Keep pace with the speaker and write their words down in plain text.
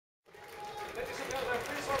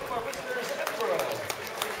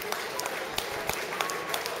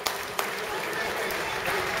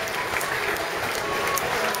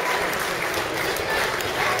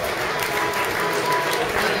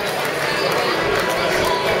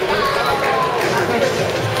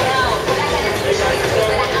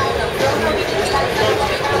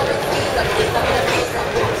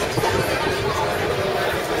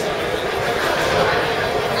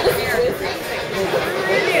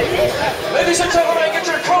Ladies and gentlemen, get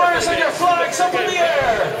your colours and your flags up in the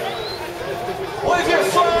air. Wave your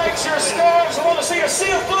flags, your scarves. I want to see a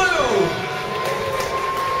sea of blue.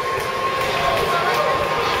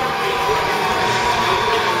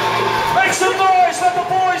 Make some noise, let the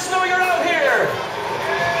boys know you're out here.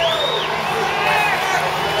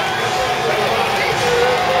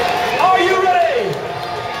 Are you ready?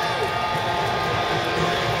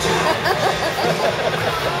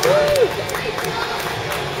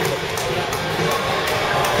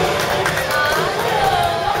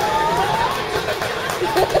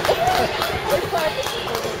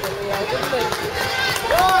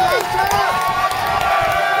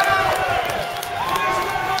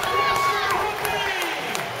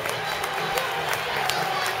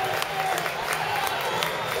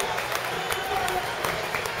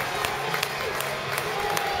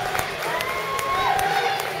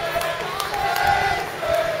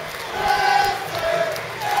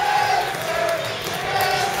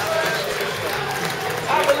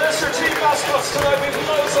 Tonight we've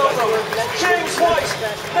loads of them. James White,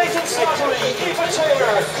 Nathan Slattery, Eva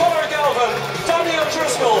Taylor, Conor Galvin, Danny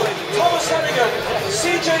O'Driscoll, Thomas Hennigan,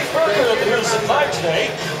 CJ Birkin, who's live today,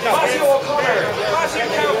 Matthew O'Connor, Matthew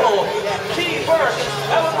Campbell, Keith Burke,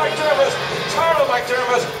 Ellen McDermott, Tara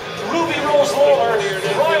McDermott, Ruby Rose Lawler,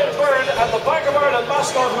 Ryan Byrne, and the Bank of Ireland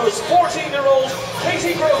mascot, who is 14-year-old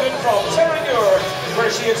Katie Grogan from Terranure,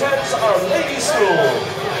 where she attends our ladies' school.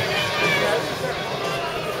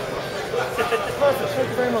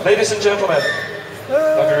 Ladies and gentlemen,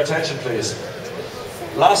 have your attention please.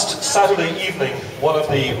 Last Saturday evening, one of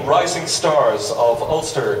the rising stars of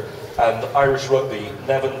Ulster and Irish rugby,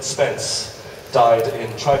 Nevin Spence, died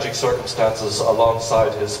in tragic circumstances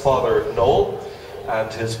alongside his father Noel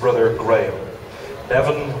and his brother Graham.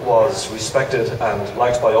 Nevin was respected and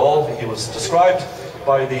liked by all. He was described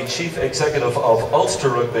by the chief executive of Ulster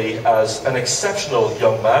Rugby as an exceptional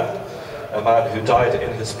young man, a man who died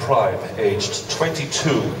in his prime, aged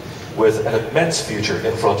 22, with an immense future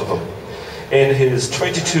in front of him. In his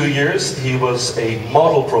 22 years, he was a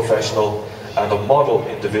model professional and a model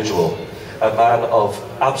individual, a man of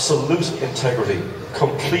absolute integrity,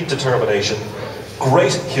 complete determination,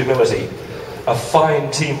 great humility, a fine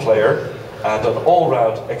team player, and an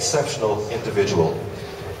all-round exceptional individual.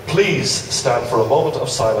 Please stand for a moment of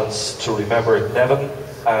silence to remember Nevin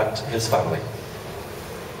and his family.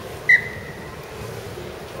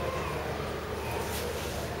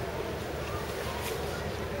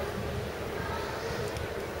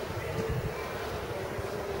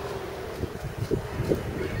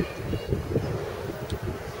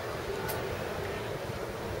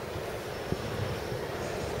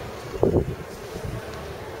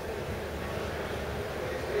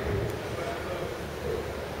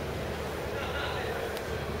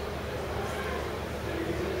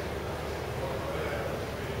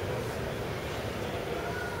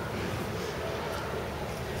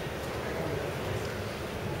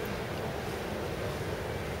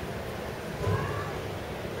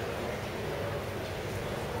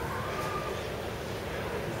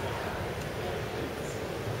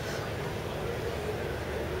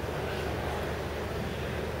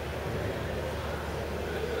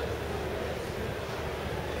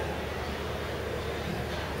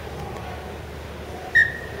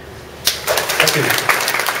 Thank you.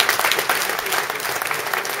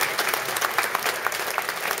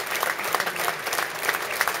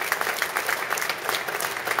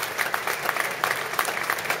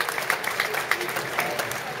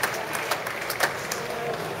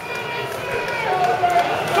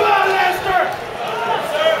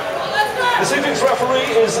 This evening's referee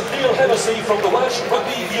is Neil Hennessy from the Welsh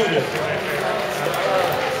Rugby Union.